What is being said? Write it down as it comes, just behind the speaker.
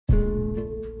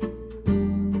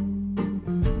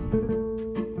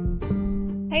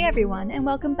everyone, and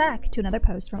welcome back to another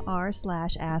post from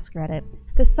r/AskReddit,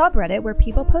 the subreddit where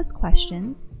people post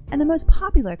questions, and the most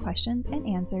popular questions and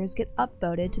answers get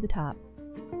upvoted to the top.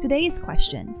 Today's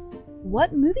question: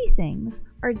 what movie things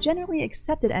are generally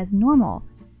accepted as normal,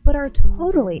 but are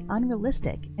totally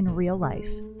unrealistic in real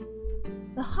life?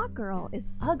 The hot girl is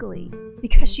ugly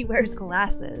because she wears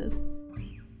glasses.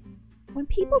 When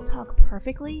people talk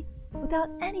perfectly, without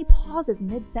any pauses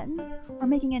mid-sentence or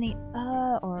making any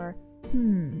or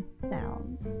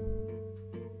sounds.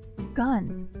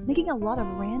 Guns making a lot of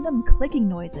random clicking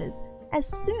noises as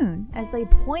soon as they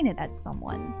point it at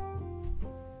someone.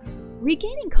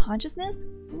 Regaining consciousness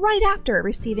right after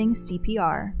receiving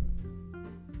CPR.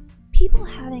 People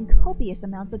having copious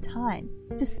amounts of time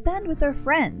to spend with their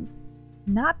friends,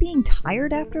 not being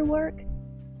tired after work.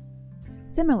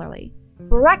 Similarly,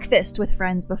 breakfast with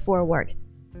friends before work.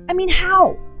 I mean,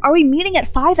 how? Are we meeting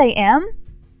at 5 a.m.?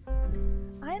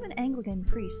 I am an Anglican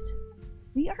priest.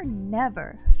 We are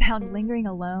never found lingering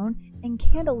alone in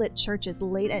candlelit churches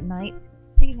late at night,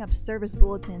 picking up service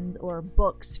bulletins or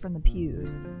books from the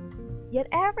pews. Yet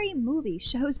every movie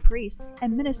shows priests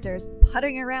and ministers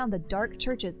puttering around the dark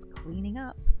churches cleaning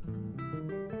up.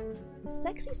 The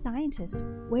sexy scientist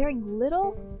wearing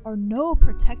little or no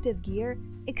protective gear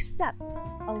except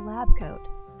a lab coat.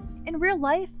 In real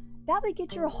life, that would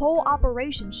get your whole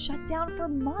operation shut down for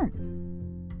months.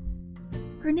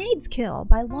 Grenades kill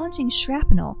by launching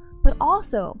shrapnel, but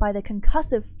also by the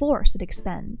concussive force it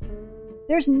expends.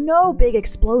 There's no big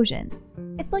explosion.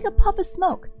 It's like a puff of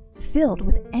smoke, filled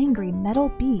with angry metal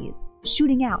bees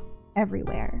shooting out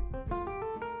everywhere.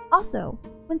 Also,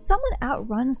 when someone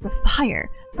outruns the fire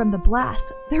from the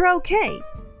blast, they're okay.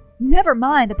 Never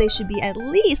mind that they should be at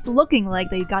least looking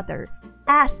like they got their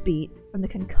ass beat from the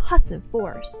concussive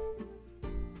force.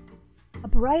 A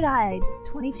bright-eyed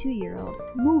 22-year-old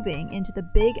moving into the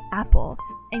Big Apple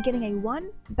and getting a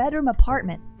one-bedroom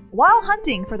apartment while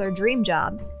hunting for their dream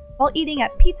job, while eating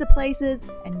at pizza places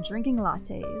and drinking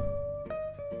lattes.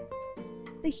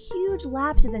 The huge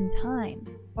lapses in time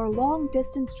or long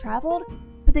distance traveled,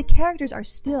 but the characters are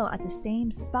still at the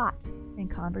same spot in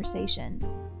conversation.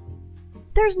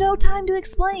 There's no time to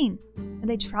explain, and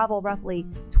they travel roughly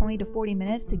 20 to 40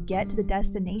 minutes to get to the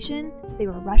destination they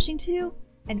were rushing to,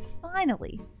 and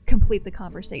finally complete the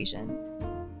conversation.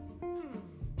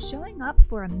 Showing up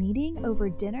for a meeting over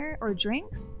dinner or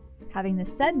drinks, having the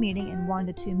said meeting in 1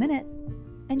 to 2 minutes,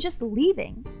 and just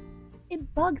leaving.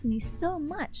 It bugs me so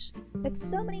much that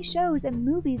so many shows and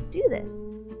movies do this.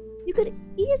 You could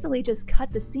easily just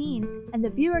cut the scene and the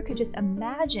viewer could just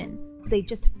imagine they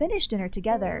just finished dinner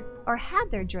together or had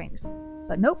their drinks.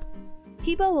 But nope,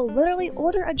 people will literally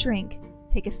order a drink,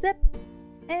 take a sip,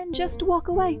 and just walk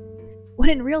away. When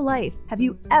in real life, have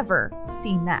you ever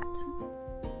seen that?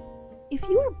 If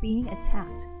you are being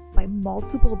attacked by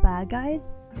multiple bad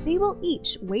guys, they will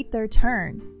each wait their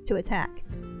turn to attack.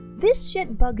 This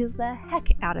shit bugs the heck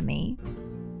out of me.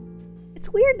 It's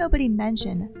weird nobody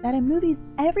mentioned that in movies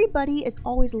everybody is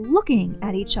always looking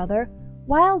at each other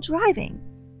while driving.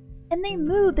 And they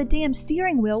move the damn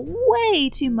steering wheel way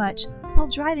too much while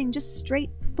driving just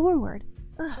straight forward.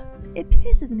 Ugh, it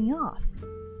pisses me off.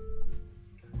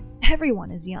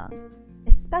 Everyone is young,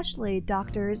 especially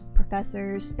doctors,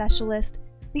 professors, specialists.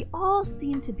 They all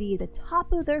seem to be the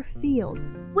top of their field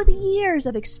with years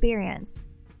of experience,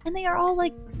 and they are all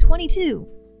like 22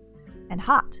 and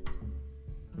hot.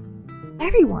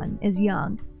 Everyone is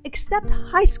young except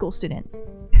high school students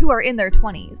who are in their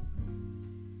 20s.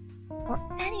 Or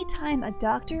anytime a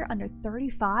doctor under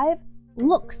 35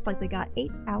 looks like they got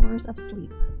 8 hours of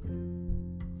sleep.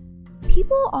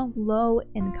 People on low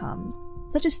incomes,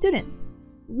 such as students,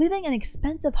 living in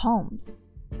expensive homes.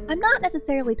 I'm not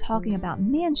necessarily talking about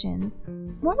mansions,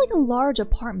 more like a large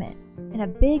apartment in a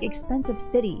big expensive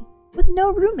city with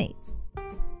no roommates.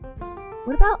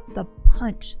 What about the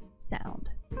punch sound?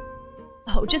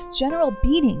 Oh, just general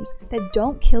beatings that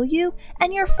don't kill you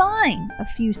and you're fine a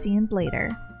few scenes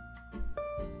later.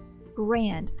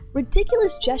 Grand,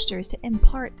 ridiculous gestures to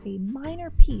impart a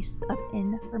minor piece of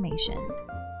information.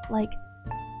 Like,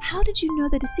 how did you know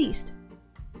the deceased?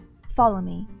 Follow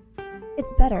me.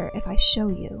 It's better if I show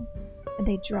you. And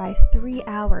they drive 3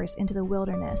 hours into the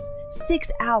wilderness,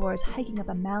 6 hours hiking up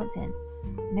a mountain,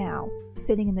 now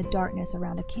sitting in the darkness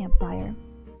around a campfire.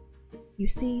 You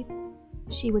see,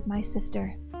 she was my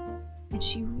sister, and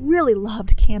she really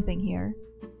loved camping here.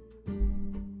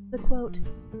 The quote,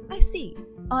 I see.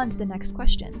 On to the next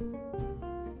question.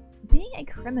 Being a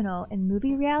criminal in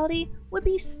movie reality would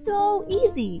be so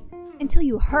easy until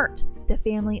you hurt the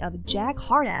family of Jack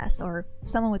Hardass or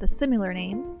someone with a similar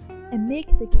name and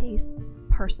make the case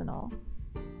personal.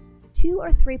 2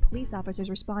 or 3 police officers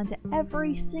respond to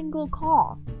every single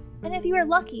call, and if you are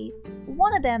lucky,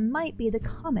 one of them might be the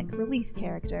comic relief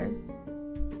character.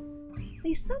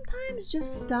 They sometimes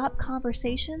just stop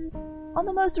conversations on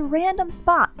the most random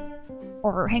spots,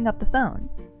 or hang up the phone.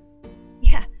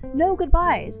 Yeah, no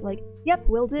goodbyes, like, yep,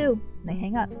 will do, and they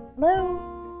hang up. Hello?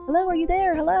 Hello, are you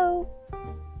there? Hello?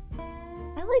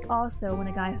 I like also when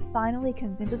a guy finally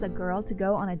convinces a girl to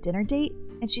go on a dinner date,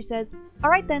 and she says,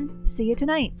 alright then, see you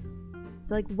tonight.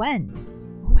 So like, when?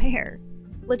 Where?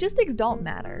 Logistics don't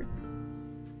matter.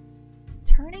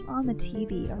 Turning on the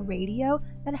TV or radio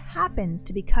that happens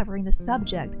to be covering the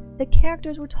subject the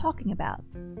characters were talking about.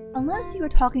 Unless you were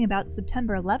talking about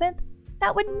September 11th,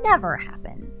 that would never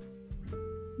happen.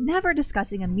 Never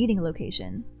discussing a meeting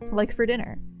location, like for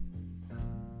dinner.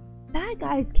 Bad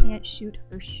guys can't shoot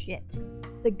for shit.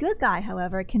 The good guy,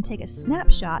 however, can take a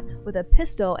snapshot with a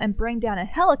pistol and bring down a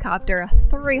helicopter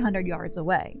 300 yards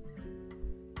away.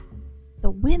 The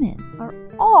women are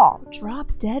all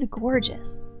drop-dead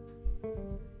gorgeous.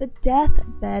 The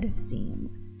deathbed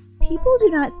scenes. People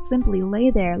do not simply lay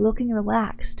there looking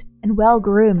relaxed and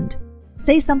well-groomed,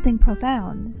 say something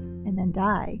profound, and then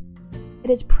die. It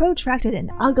is protracted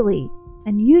and ugly,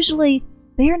 and usually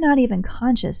they are not even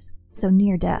conscious, so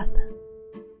near death.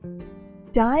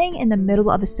 Dying in the middle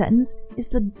of a sentence is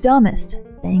the dumbest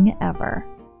thing ever.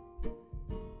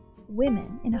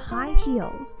 Women in high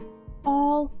heels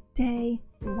all day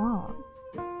long.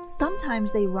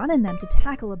 Sometimes they run in them to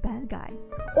tackle a bad guy,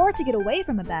 or to get away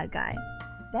from a bad guy.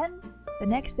 Then, the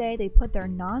next day they put their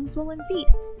non-swollen feet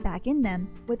back in them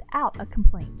without a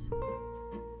complaint.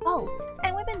 Oh,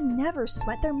 and women never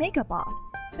sweat their makeup off.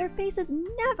 Their faces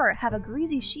never have a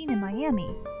greasy sheen in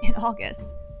Miami in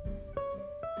August.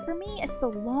 For me, it's the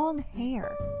long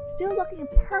hair, still looking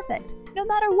perfect no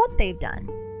matter what they've done.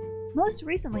 Most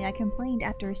recently, I complained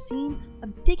after a scene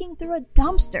of digging through a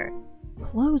dumpster.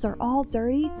 Clothes are all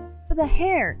dirty, but the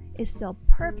hair is still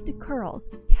perfect curls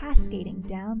cascading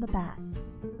down the back.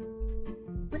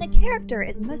 When a character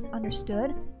is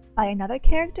misunderstood by another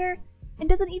character and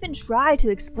doesn't even try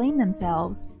to explain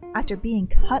themselves after being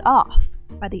cut off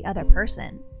by the other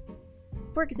person.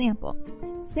 For example,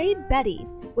 say Betty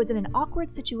was in an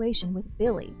awkward situation with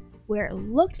Billy, where it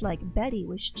looked like Betty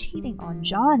was cheating on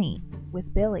Johnny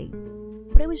with Billy,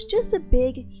 but it was just a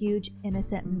big, huge,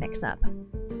 innocent mix-up.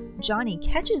 Johnny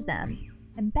catches them,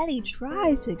 and Betty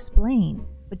tries to explain,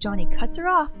 but Johnny cuts her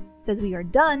off, says we are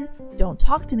done, don't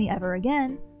talk to me ever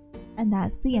again, and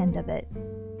that's the end of it.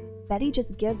 Betty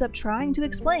just gives up trying to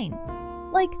explain.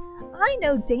 Like, I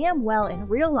know damn well in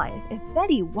real life, if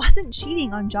Betty wasn't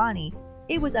cheating on Johnny,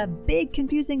 it was a big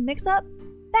confusing mix-up,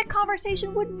 that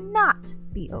conversation would not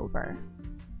be over.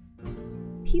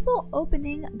 People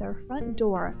opening their front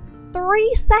door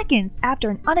 3 seconds after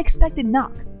an unexpected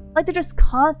knock, like they're just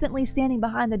constantly standing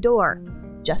behind the door,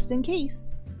 just in case.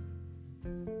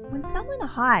 When someone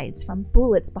hides from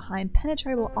bullets behind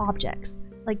penetrable objects,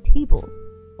 like tables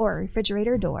or a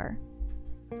refrigerator door.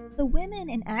 The women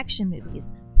in action movies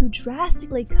who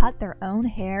drastically cut their own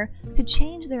hair to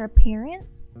change their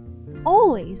appearance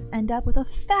always end up with a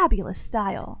fabulous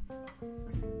style.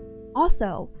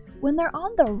 Also, when they're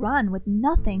on the run with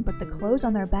nothing but the clothes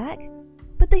on their back,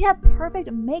 but they have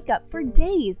perfect makeup for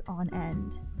days on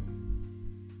end.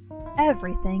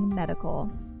 Everything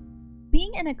medical.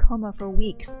 Being in a coma for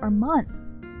weeks or months,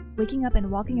 waking up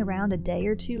and walking around a day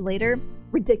or two later,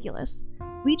 ridiculous.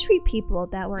 We treat people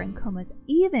that were in comas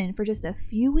even for just a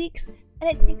few weeks, and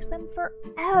it takes them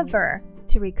forever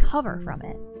to recover from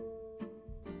it.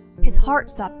 His heart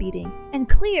stopped beating, and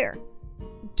clear.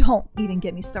 Don't even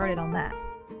get me started on that.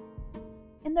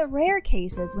 In the rare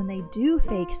cases when they do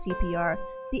fake CPR,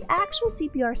 the actual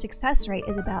CPR success rate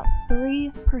is about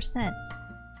 3%.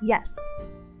 Yes,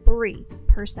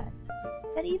 3%.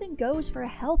 That even goes for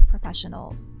health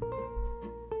professionals.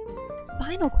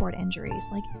 Spinal cord injuries,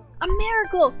 like, a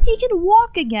miracle, he can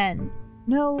walk again.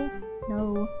 No.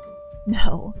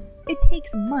 It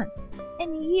takes months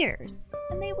and years,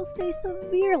 and they will stay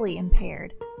severely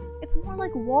impaired. It's more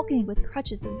like walking with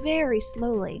crutches very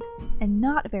slowly and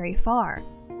not very far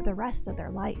for the rest of their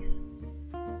life.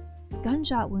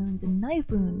 Gunshot wounds and knife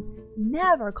wounds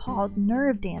never cause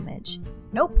nerve damage.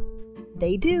 Nope,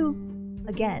 they do.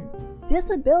 Again,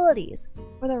 disabilities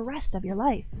for the rest of your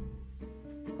life.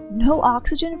 No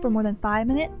oxygen for more than 5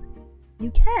 minutes?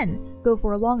 You can go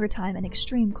for a longer time in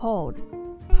extreme cold.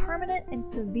 Permanent and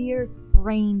severe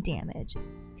brain damage.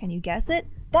 Can you guess it?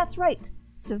 That's right,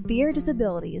 severe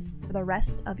disabilities for the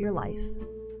rest of your life.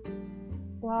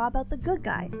 Well, how about the good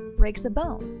guy? Breaks a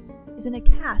bone. is in a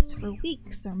cast for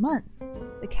weeks or months.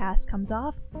 The cast comes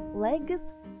off, legs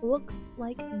look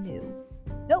like new.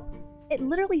 Nope, it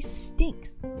literally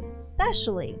stinks,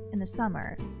 especially in the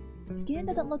summer. Skin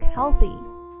doesn't look healthy,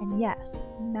 and yes,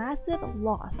 massive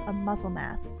loss of muscle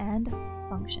mass and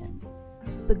function.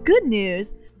 The good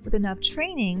news, with enough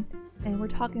training, and we're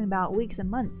talking about weeks and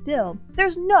months still,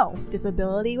 there's no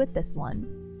disability with this one.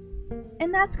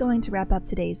 And that's going to wrap up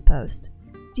today's post.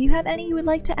 Do you have any you would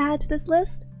like to add to this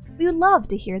list? We would love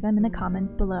to hear them in the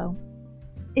comments below.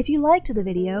 If you liked the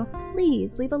video,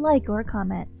 please leave a like or a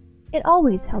comment. It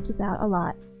always helps us out a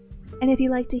lot. And if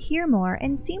you'd like to hear more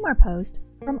and see more posts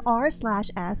from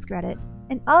r/AskReddit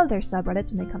and other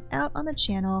subreddits when they come out on the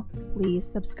channel, please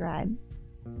subscribe.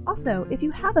 Also, if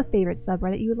you have a favorite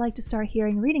subreddit you would like to start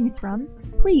hearing readings from,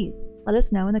 please let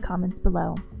us know in the comments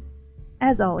below.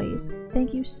 As always,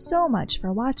 thank you so much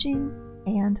for watching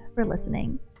and for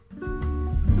listening.